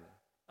pattern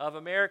of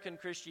American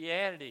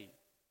Christianity,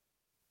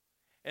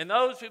 and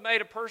those who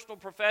made a personal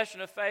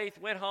profession of faith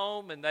went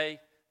home and they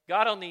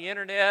got on the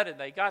internet and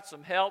they got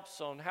some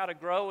helps on how to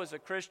grow as a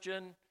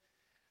Christian,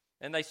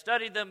 and they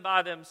studied them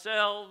by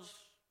themselves,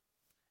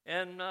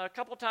 and a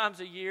couple times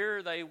a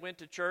year they went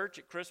to church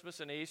at Christmas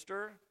and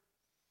Easter,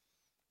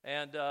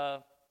 and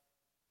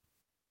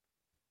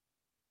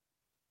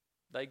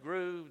they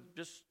grew,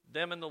 just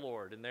them and the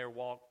Lord in their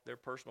walk, their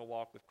personal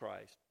walk with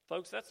Christ.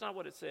 Folks, that's not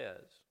what it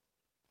says.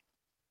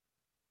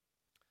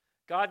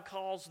 God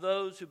calls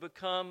those who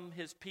become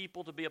his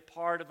people to be a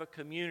part of a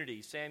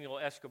community, Samuel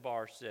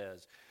Escobar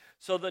says.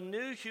 So the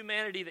new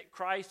humanity that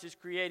Christ is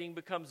creating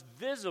becomes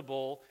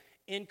visible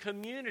in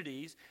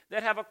communities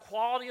that have a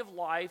quality of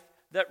life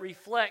that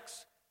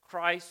reflects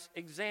Christ's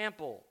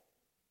example.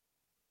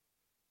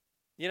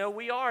 You know,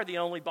 we are the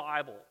only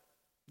Bible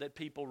that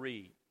people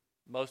read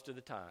most of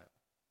the time.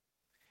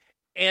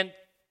 And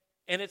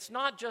it's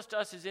not just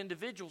us as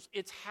individuals,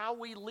 it's how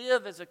we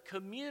live as a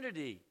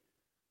community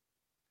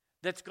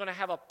that's going to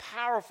have a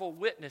powerful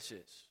witness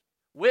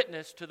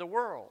to the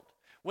world.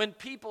 When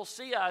people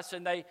see us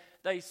and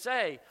they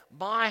say,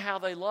 my, how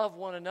they love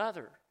one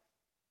another.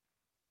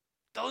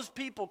 Those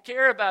people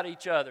care about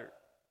each other.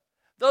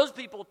 Those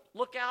people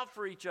look out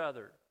for each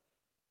other.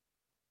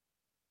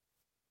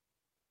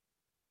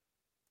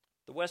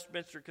 The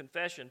Westminster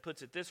Confession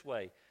puts it this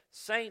way: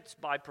 saints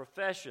by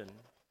profession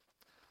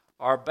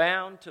are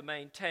bound to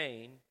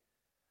maintain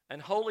an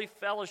holy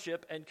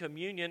fellowship and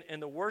communion in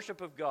the worship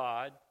of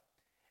God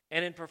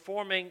and in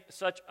performing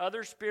such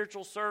other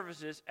spiritual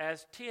services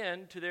as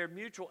tend to their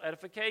mutual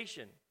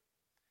edification.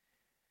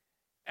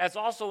 as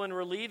also in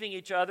relieving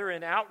each other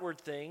in outward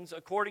things,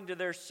 according to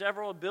their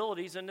several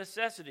abilities and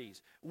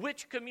necessities,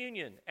 which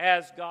communion,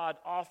 as God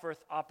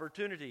offereth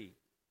opportunity,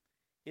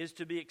 is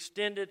to be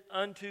extended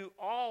unto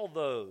all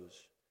those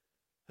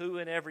who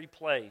in every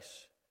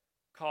place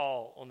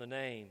call on the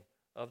name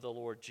of the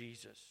Lord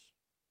Jesus.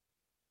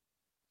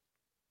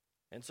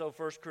 And so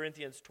 1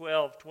 Corinthians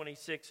 12,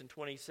 26 and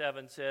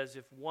 27 says,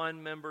 if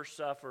one member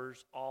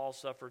suffers, all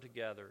suffer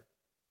together.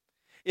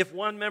 If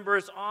one member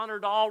is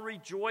honored, all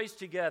rejoice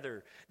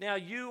together. Now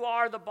you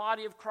are the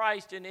body of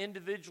Christ and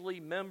individually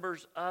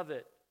members of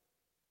it.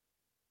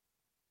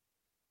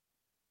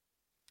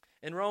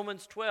 And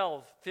Romans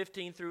 12,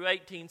 15 through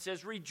 18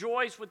 says,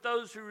 rejoice with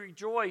those who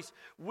rejoice,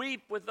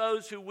 weep with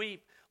those who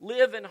weep,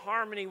 live in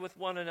harmony with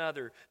one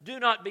another. Do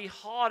not be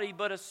haughty,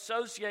 but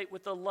associate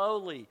with the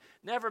lowly.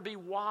 Never be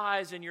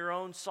wise in your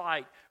own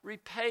sight.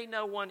 Repay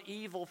no one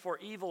evil for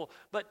evil,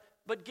 but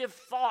give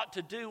thought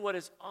to do what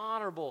is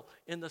honorable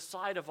in the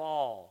sight of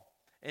all.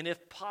 And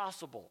if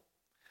possible,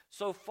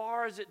 so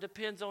far as it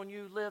depends on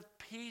you, live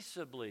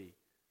peaceably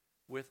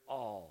with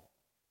all.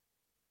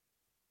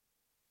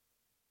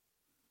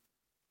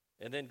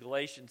 And then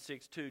Galatians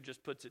 6:2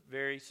 just puts it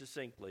very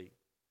succinctly.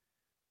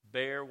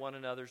 Bear one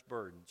another's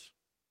burdens,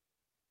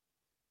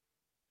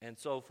 and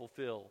so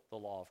fulfill the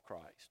law of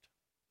Christ.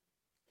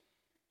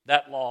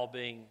 That law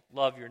being,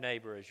 love your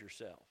neighbor as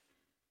yourself.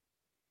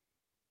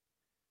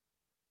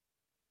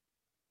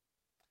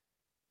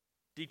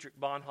 Dietrich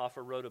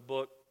Bonhoeffer wrote a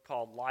book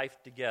called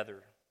Life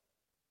Together.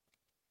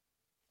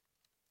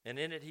 And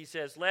in it he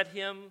says, let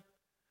him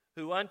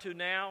who unto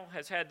now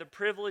has had the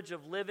privilege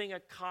of living a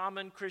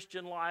common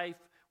Christian life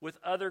with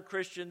other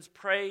Christians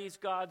praise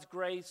God's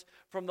grace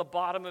from the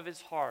bottom of his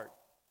heart.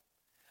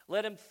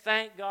 Let him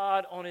thank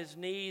God on his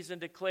knees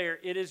and declare,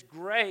 it is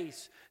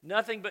grace,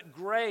 nothing but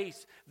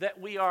grace,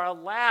 that we are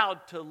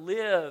allowed to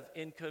live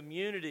in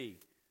community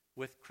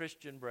with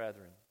Christian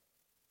brethren.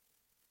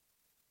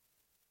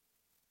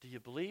 Do you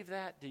believe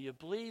that? Do you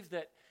believe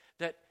that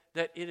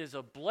it is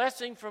a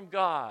blessing from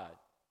God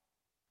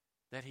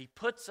that He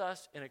puts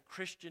us in a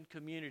Christian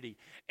community?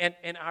 And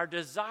our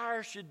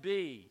desire should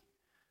be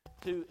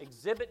to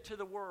exhibit to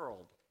the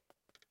world.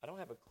 I don't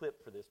have a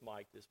clip for this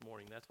mic this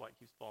morning. That's why it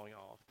keeps falling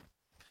off.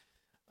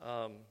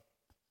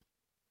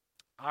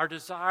 Our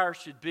desire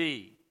should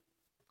be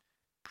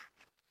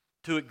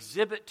to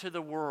exhibit to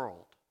the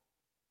world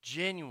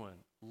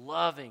genuine,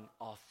 loving,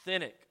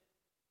 authentic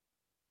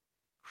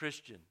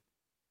Christian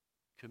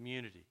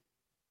community.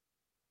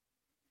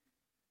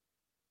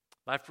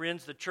 My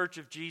friends, the Church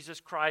of Jesus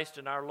Christ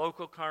and our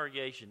local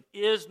congregation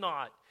is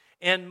not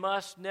and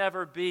must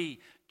never be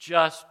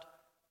just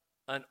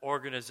an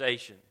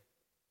organization.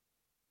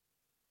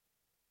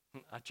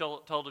 I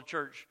told a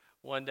church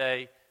one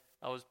day,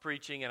 I was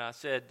preaching and I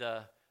said,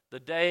 the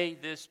day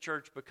this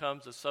church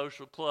becomes a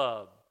social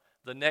club,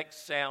 the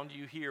next sound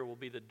you hear will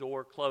be the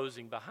door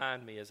closing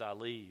behind me as I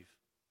leave.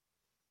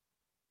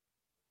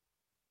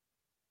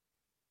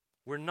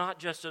 We're not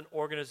just an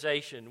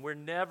organization. We're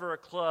never a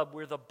club.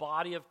 We're the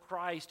body of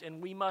Christ,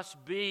 and we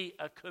must be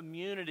a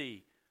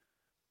community.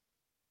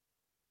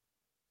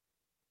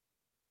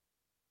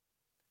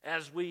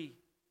 As we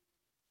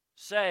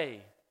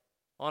say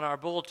on our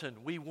bulletin,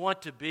 we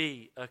want to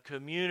be a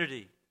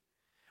community.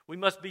 We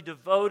must be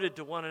devoted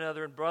to one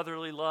another in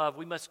brotherly love.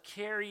 We must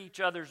carry each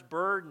other's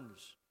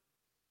burdens.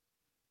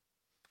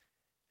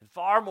 And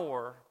far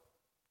more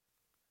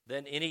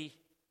than any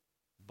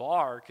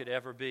bar could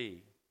ever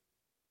be,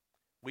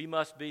 we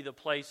must be the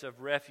place of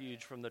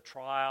refuge from the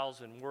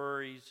trials and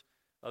worries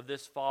of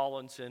this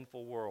fallen,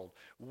 sinful world.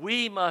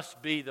 We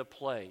must be the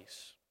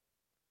place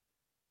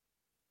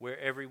where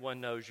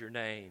everyone knows your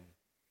name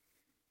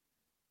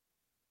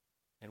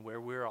and where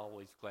we're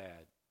always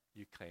glad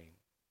you came.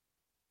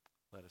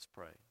 Let us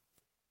pray.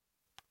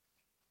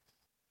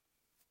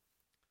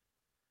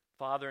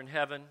 Father in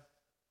heaven,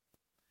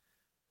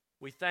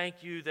 we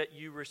thank you that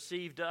you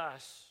received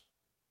us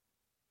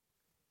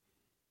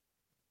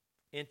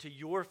into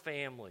your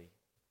family,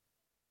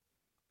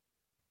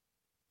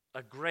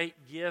 a great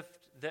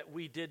gift that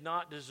we did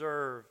not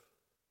deserve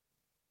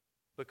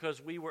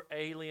because we were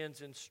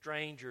aliens and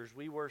strangers.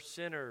 We were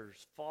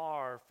sinners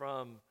far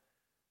from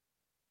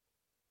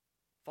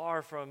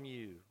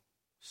you,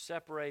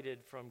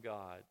 separated from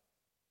God.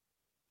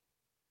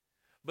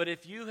 But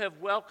if you have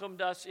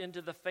welcomed us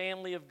into the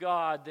family of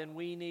God, then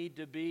we need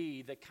to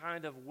be the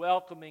kind of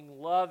welcoming,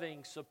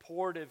 loving,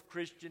 supportive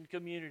Christian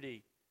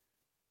community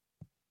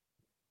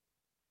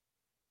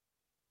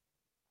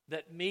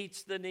that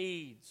meets the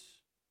needs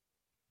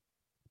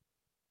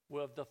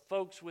of the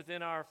folks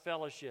within our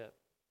fellowship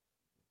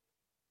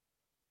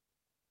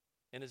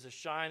and is a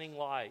shining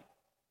light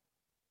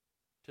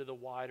to the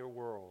wider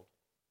world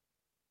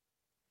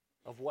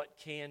of what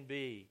can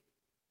be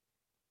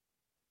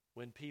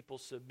when people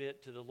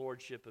submit to the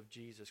lordship of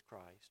Jesus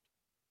Christ.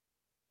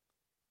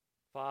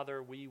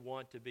 Father, we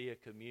want to be a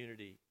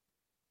community.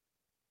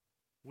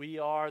 We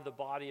are the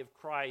body of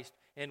Christ,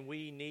 and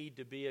we need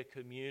to be a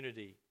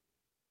community.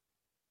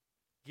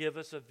 Give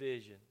us a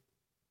vision.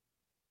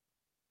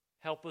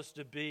 Help us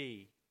to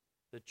be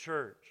the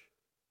church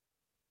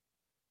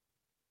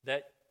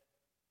that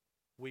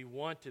we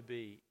want to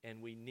be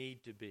and we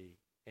need to be,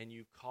 and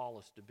you call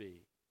us to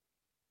be.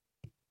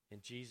 In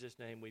Jesus'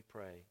 name we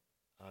pray.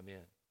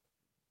 Amen.